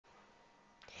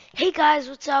Hey guys,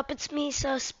 what's up? It's me,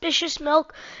 Suspicious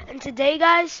Milk, and today,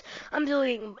 guys, I'm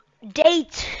doing day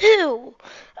 2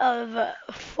 of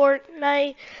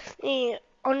Fortnite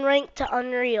Unranked to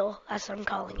Unreal. That's what I'm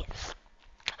calling it.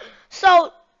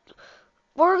 So,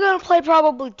 we're gonna play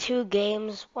probably 2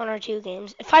 games, 1 or 2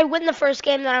 games. If I win the first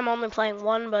game, then I'm only playing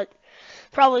 1, but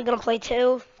probably gonna play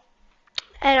 2.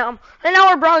 And right now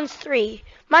we're bronze 3.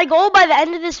 My goal by the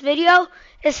end of this video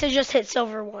is to just hit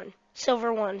silver 1.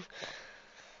 Silver 1.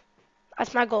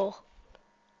 That's my goal.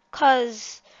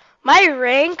 Cause my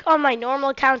rank on my normal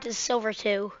account is silver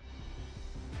 2.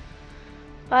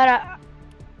 But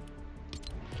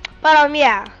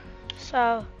yeah.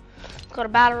 So go to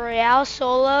Battle Royale,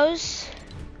 solos,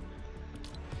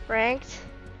 ranked.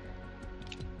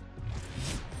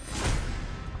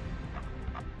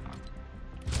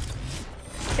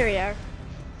 Here we are.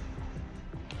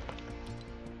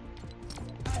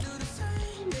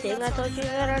 Thing I told you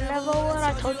that I never would.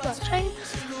 I told you I'd change.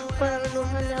 When I knew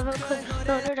I never could.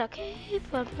 Know that I can't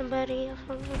from somebody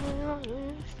else.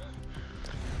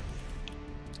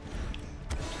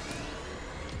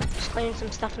 Just claiming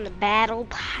some stuff in the battle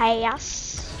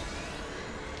pass.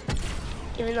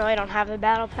 Even though I don't have a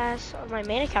battle pass on my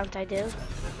main account, I do.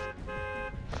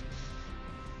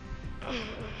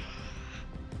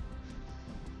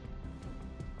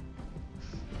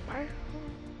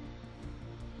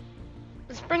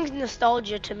 This brings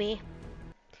nostalgia to me.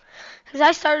 Because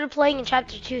I started playing in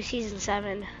Chapter 2, Season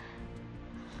 7.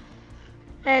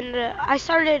 And I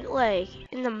started like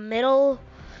in the middle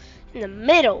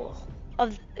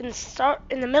of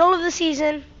the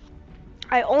season.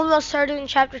 I almost started in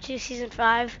Chapter 2, Season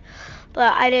 5,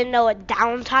 but I didn't know what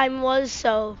downtime was,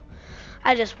 so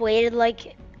I just waited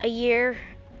like a year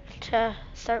to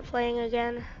start playing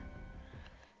again.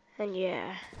 And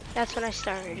yeah, that's when I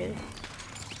started.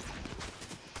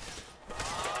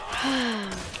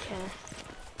 Okay.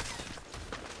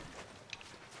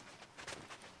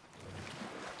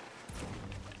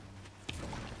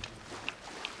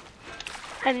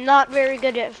 I'm not very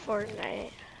good at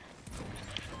Fortnite.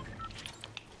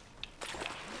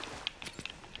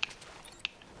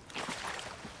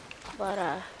 But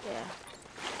yeah.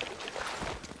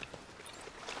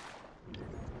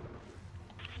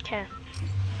 Okay.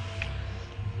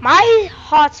 My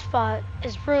hotspot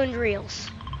is Ruined Reels.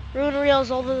 Ruined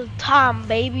Reels all the time,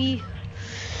 baby.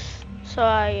 So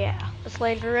yeah, let's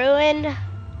lane for Ruined.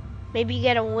 Maybe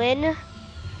get a win,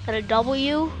 get a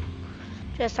W.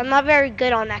 I'm not very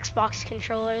good on Xbox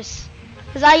controllers.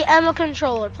 Because I am a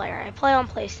controller player. I play on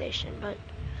PlayStation, but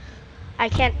I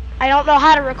don't know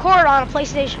how to record on a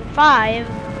PlayStation 5.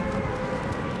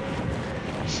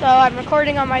 So I'm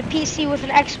recording on my PC with an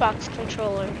Xbox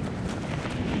controller.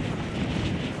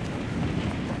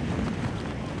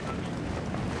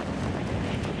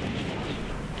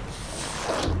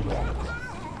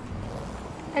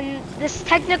 And this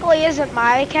technically isn't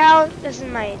my account. This is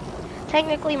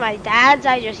technically my dad's.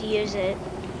 I just use it.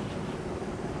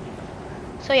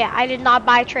 So yeah, I did not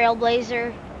buy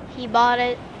Trailblazer. He bought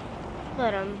it.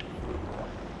 But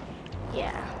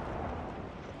yeah.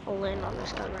 I'll land on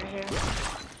this gun right here.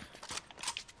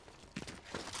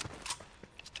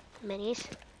 Minis.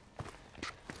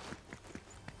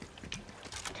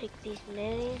 Take these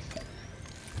minis.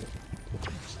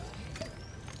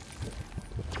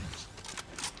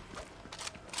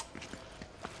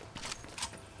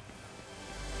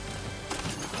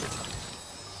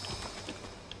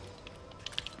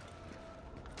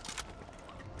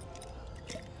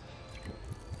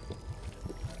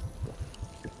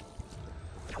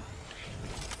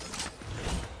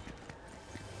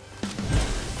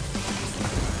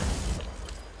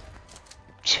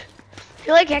 I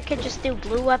feel like I could just do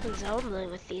blue weapons only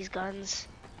with these guns.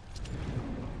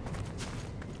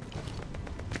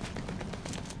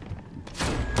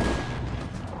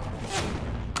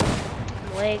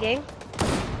 I'm lagging.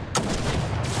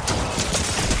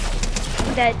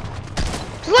 I'm dead.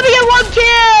 Just let me get 1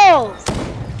 kill!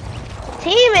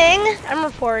 Teaming! I'm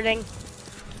reporting.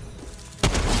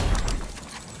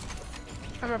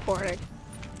 I'm reporting.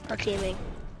 Or teaming.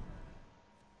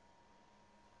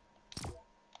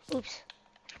 Oops.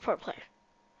 Report player.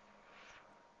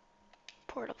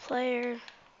 Report a player.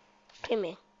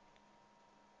 Teaming.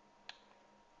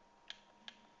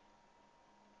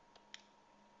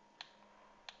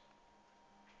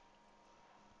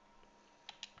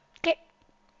 Okay.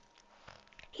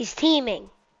 He's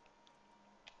teaming.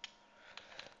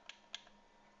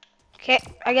 Okay,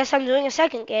 I guess I'm doing a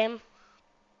second game.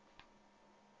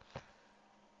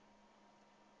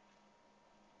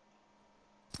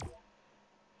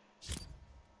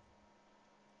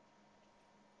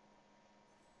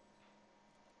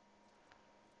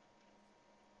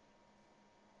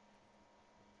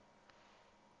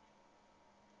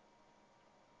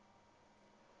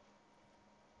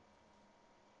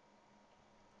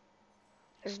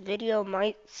 This video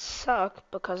might suck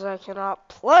because I cannot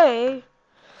play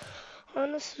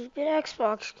on the stupid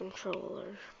Xbox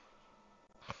controller.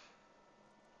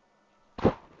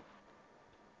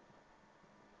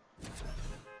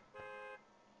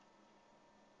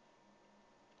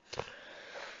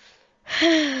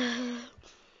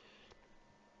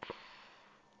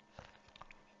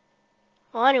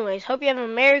 Well, anyways, hope you have a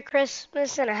Merry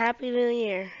Christmas and a Happy New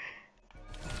Year.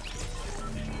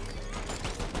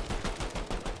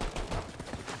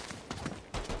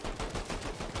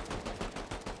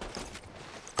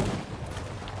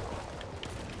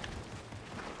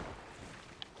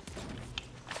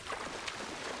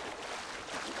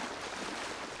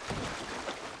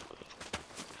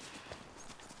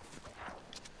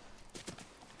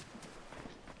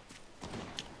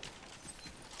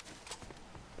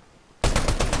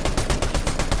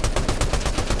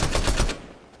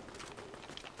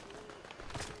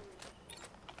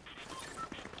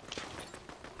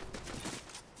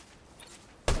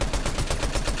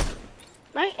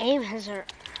 My aim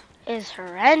is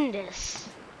horrendous.